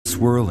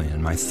swirling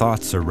and my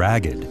thoughts are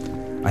ragged,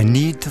 I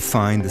need to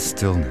find the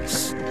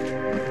stillness.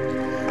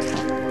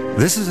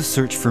 This is a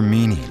search for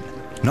meaning,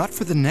 not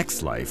for the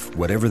next life,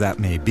 whatever that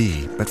may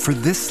be, but for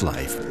this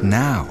life,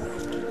 now.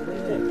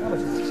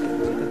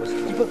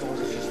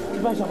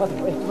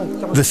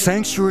 The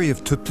sanctuary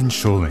of Tibetan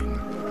Sholing.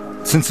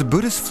 Since the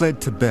Buddhists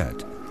fled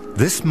Tibet,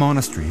 this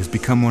monastery has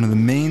become one of the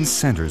main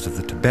centers of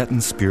the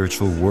Tibetan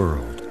spiritual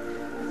world.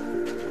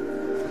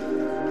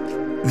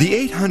 The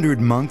 800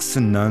 monks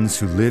and nuns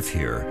who live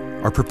here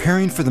are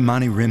preparing for the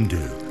Mani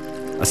Rimdu,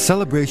 a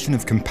celebration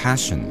of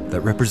compassion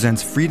that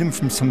represents freedom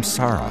from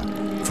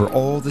samsara for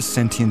all the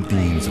sentient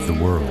beings of the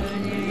world.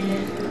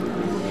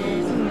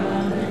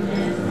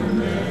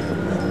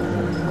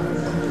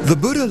 The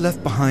Buddha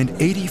left behind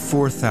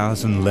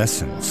 84,000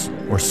 lessons,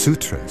 or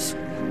sutras.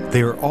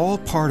 They are all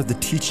part of the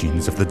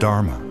teachings of the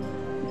Dharma.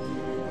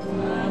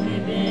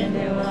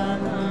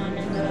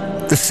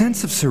 The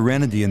sense of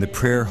serenity in the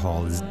prayer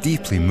hall is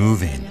deeply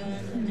moving.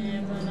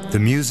 The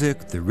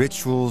music, the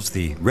rituals,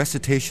 the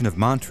recitation of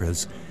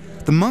mantras,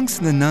 the monks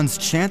and the nuns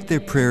chant their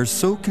prayers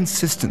so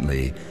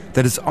consistently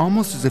that it's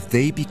almost as if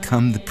they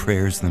become the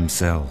prayers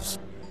themselves.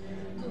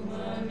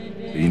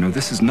 You know,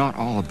 this is not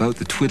all about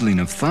the twiddling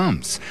of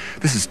thumbs.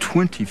 This is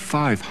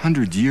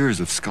 2,500 years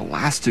of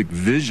scholastic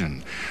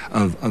vision,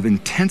 of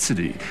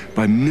intensity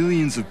by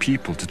millions of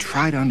people to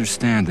try to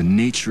understand the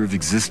nature of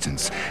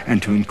existence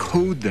and to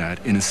encode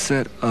that in a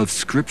set of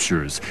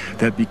scriptures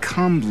that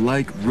become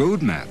like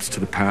roadmaps to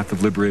the path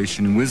of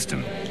liberation and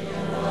wisdom.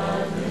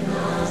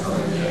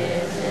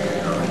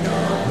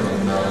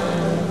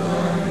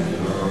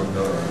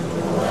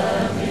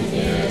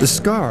 The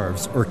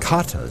scarves, or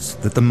katas,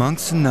 that the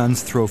monks and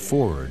nuns throw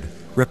forward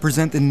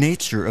represent the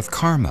nature of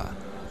karma,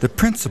 the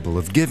principle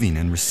of giving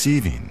and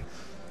receiving.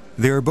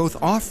 They are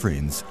both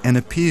offerings and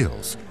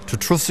appeals to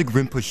Trulsig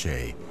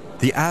Rinpoche,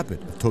 the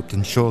abbot of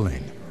Tibetan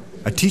Sholing,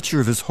 a teacher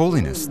of His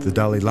Holiness, the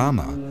Dalai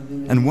Lama,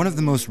 and one of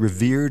the most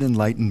revered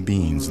enlightened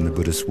beings in the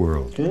Buddhist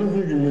world.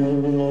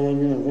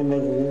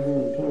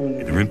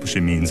 The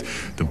Rinpoche means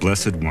the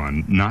Blessed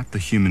One, not the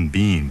human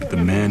being, but the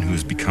man who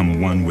has become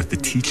one with the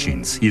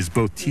teachings. He is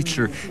both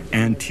teacher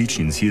and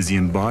teachings. He is the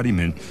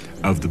embodiment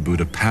of the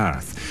Buddha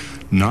path,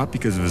 not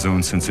because of his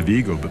own sense of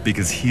ego, but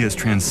because he has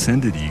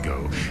transcended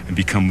ego and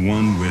become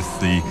one with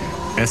the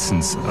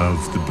essence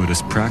of the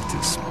Buddhist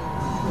practice.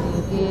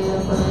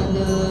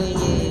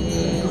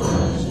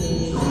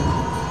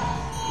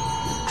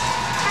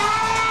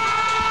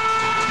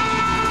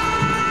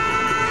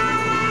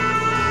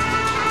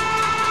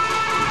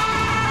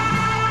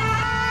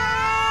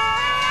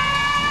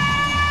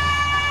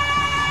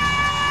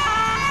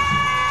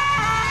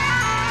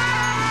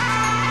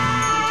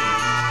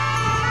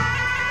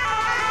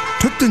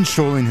 Tibetan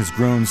Sholing has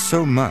grown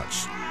so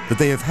much that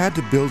they have had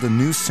to build a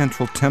new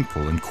central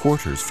temple and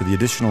quarters for the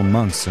additional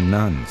monks and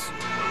nuns.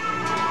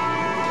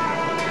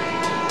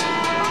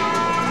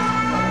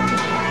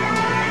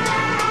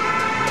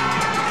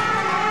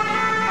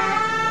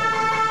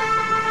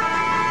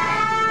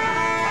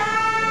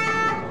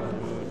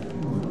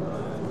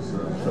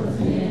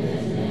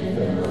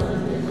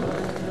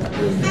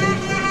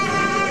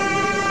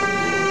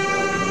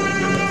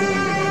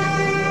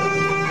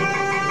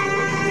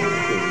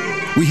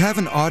 We have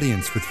an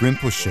audience with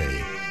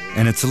Rinpoche,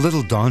 and it's a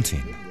little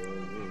daunting.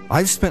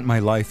 I've spent my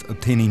life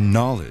obtaining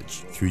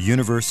knowledge through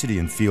university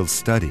and field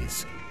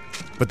studies,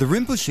 but the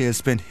Rinpoche has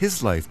spent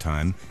his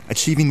lifetime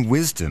achieving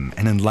wisdom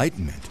and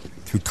enlightenment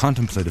through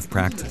contemplative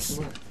practice.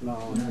 You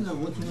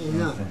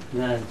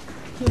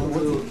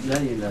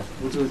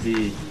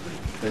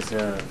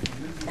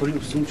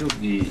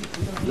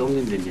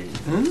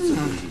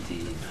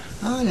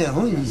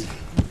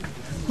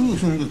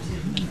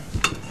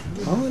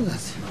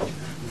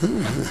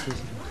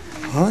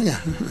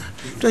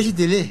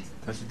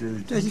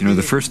know,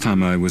 the first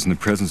time I was in the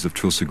presence of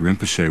Trulsig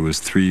Rinpoche was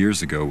 3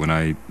 years ago when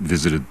I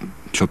visited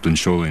Tibetan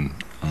Sholing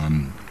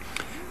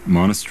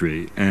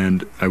monastery,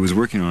 and I was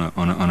working on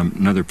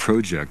another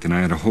project, and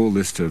I had a whole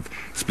list of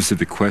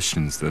specific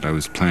questions that I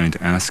was planning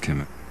to ask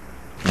him.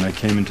 When I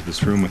came into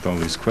this room with all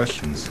these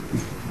questions,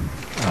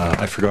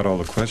 I forgot all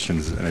the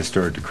questions and I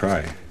started to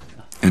cry.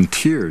 And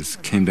tears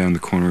came down the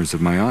corners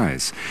of my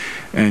eyes.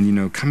 And, you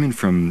know, coming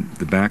from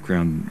the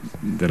background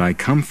that I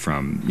come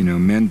from, you know,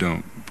 men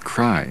don't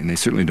cry, and they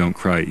certainly don't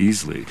cry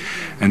easily.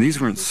 And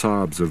these weren't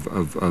sobs of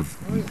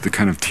the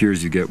kind of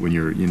tears you get when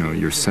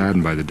you're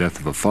saddened by the death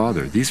of a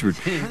father. These were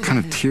kind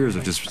of tears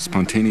of just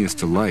spontaneous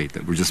delight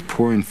that were just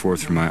pouring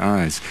forth from my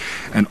eyes.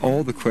 And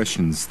all the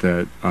questions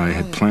that I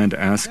had planned to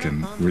ask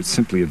him were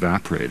simply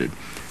evaporated.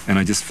 And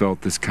I just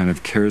felt this kind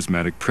of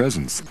charismatic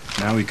presence.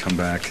 Now we come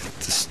back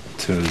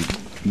to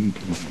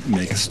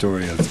make a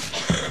story of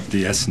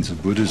the essence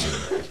of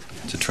Buddhism,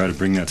 to try to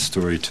bring that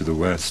story to the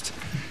West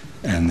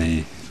and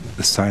the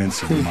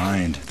science of the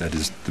mind that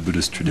is the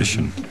Buddhist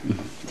tradition.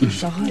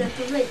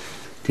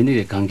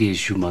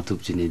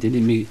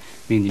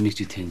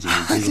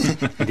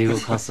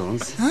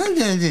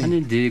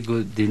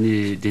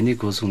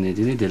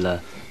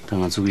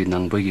 당한 주기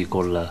낭백이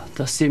골라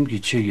다 셈기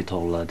취기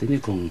돌라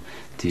되니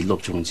공디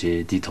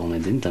롭종제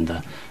디통에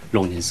된단다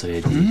롱년서에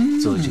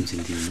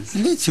조짐진디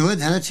이 지와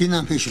하나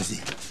지난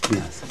패셔지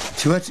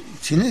지와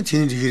지는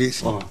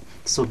지리스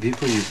So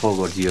before you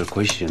forward your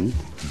question,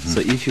 so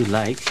if you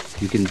like,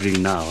 you can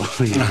bring now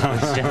your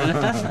question.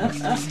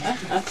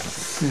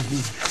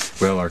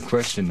 Well, our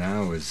question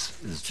now is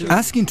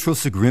Asking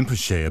Trosig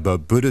Rinpoche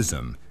about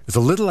Buddhism is a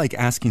little like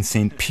asking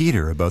St.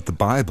 Peter about the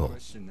Bible.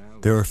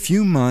 There are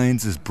few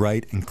minds as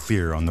bright and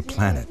clear on the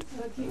planet.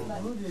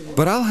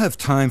 But I'll have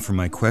time for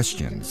my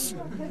questions.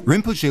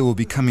 Rinpoche will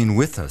be coming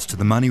with us to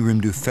the Mani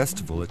Rimdu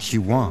festival at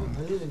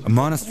Shiwang, a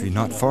monastery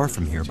not far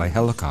from here by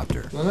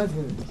helicopter.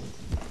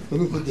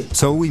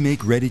 So we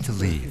make ready to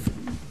leave.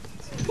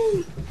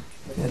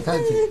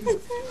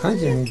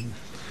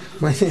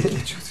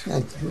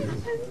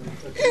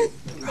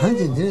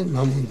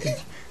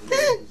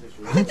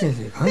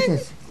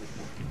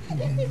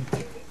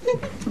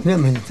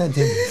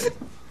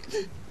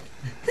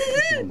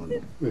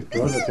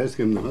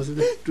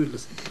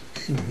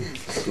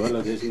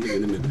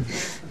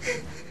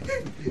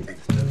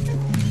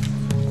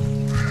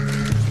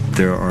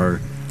 there are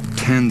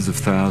tens of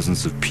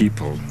thousands of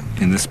people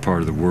in this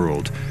part of the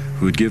world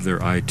who would give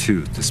their eye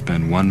tooth to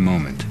spend one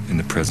moment in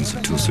the presence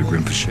of Tulsuk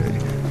Rinpoche.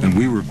 And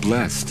we were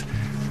blessed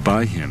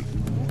by him.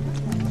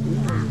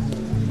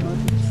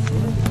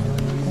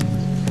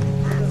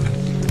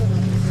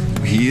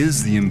 He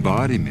is the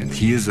embodiment,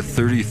 he is the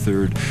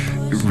 33rd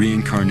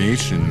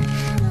reincarnation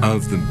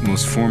of the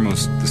most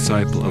foremost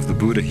disciple of the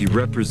Buddha. He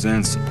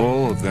represents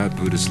all of that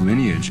Buddhist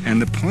lineage.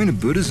 And the point of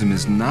Buddhism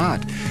is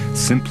not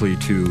simply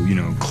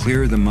to,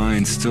 clear the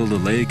mind, still the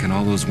lake, and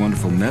all those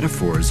wonderful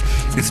metaphors.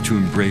 It's to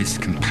embrace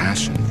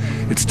compassion.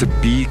 It's to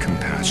be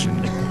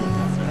compassionate.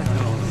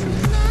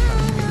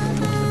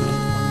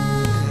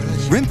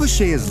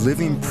 Rinpoche is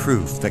living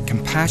proof that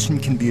compassion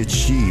can be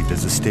achieved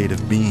as a state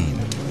of being,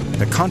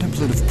 that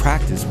contemplative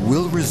practice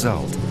will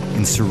result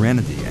in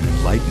serenity and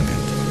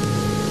enlightenment.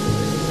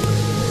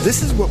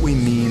 This is what we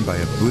mean by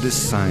a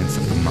Buddhist science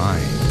of the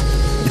mind.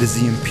 It is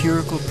the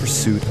empirical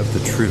pursuit of the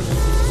truth.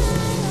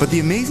 But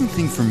the amazing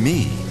thing for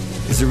me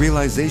is the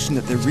realization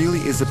that there really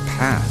is a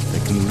path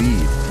that can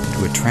lead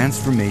to a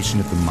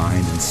transformation of the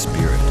mind and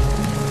spirit.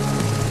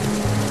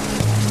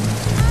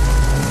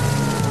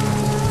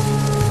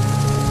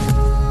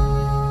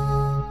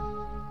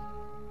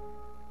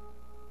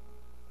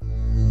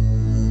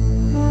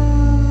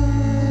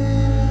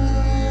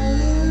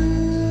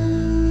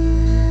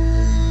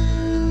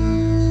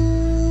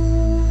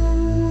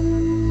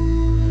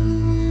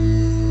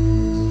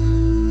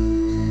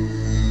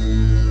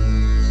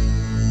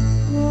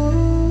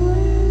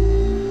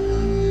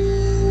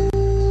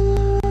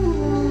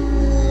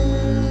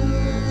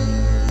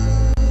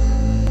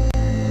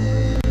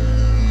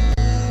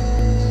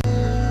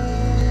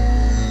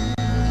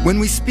 When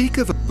we speak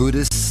of a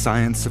Buddhist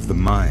science of the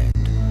mind,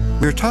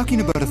 we are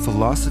talking about a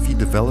philosophy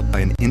developed by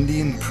an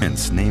Indian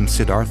prince named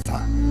Siddhartha,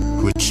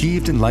 who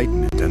achieved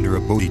enlightenment under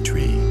a Bodhi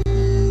tree.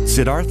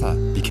 Siddhartha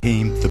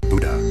became the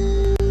Buddha.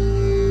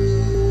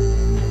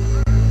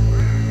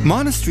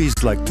 Monasteries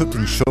like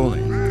Thupten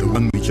Choling, the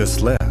one we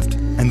just left,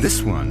 and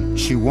this one,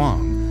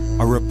 Shiwang,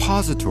 are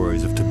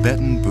repositories of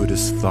Tibetan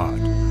Buddhist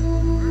thought.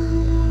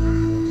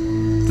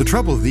 The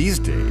trouble these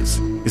days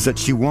is that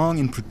Shiwang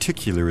in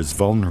particular is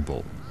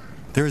vulnerable.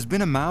 There has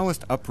been a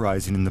Maoist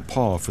uprising in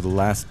Nepal for the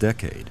last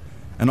decade,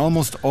 and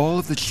almost all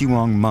of the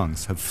Shiwang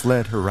monks have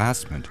fled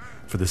harassment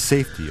for the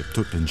safety of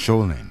Thupten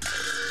Choling.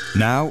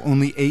 Now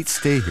only 8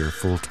 stay here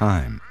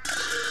full-time.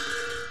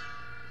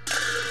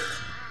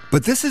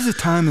 But this is a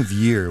time of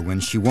year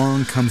when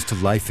Shiwang comes to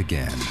life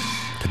again.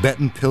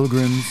 Tibetan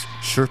pilgrims,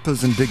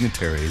 Sherpas, and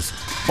dignitaries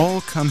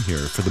all come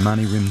here for the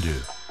Mani Rimdu.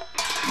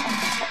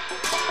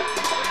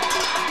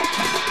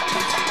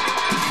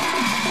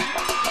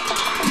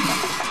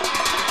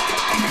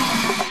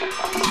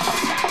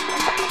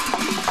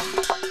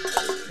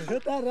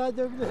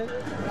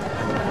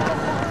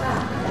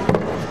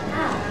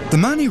 The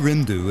Mani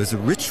Rimdu is a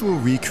ritual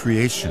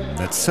recreation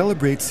that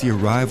celebrates the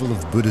arrival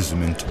of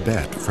Buddhism in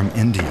Tibet from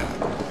India.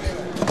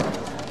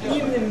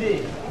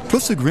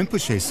 Trosig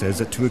Rinpoche says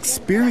that to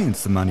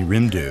experience the Mani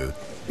Rimdu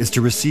is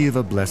to receive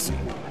a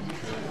blessing.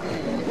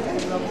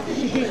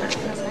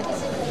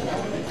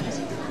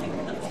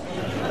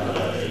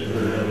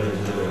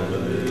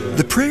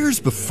 The prayers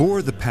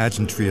before the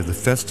pageantry of the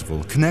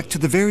festival connect to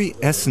the very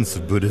essence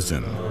of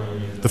Buddhism.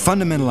 The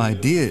fundamental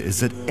idea is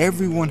that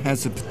everyone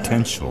has the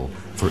potential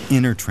for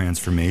inner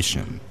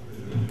transformation.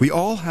 We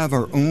all have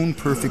our own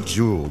perfect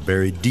jewel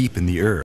buried deep in the earth.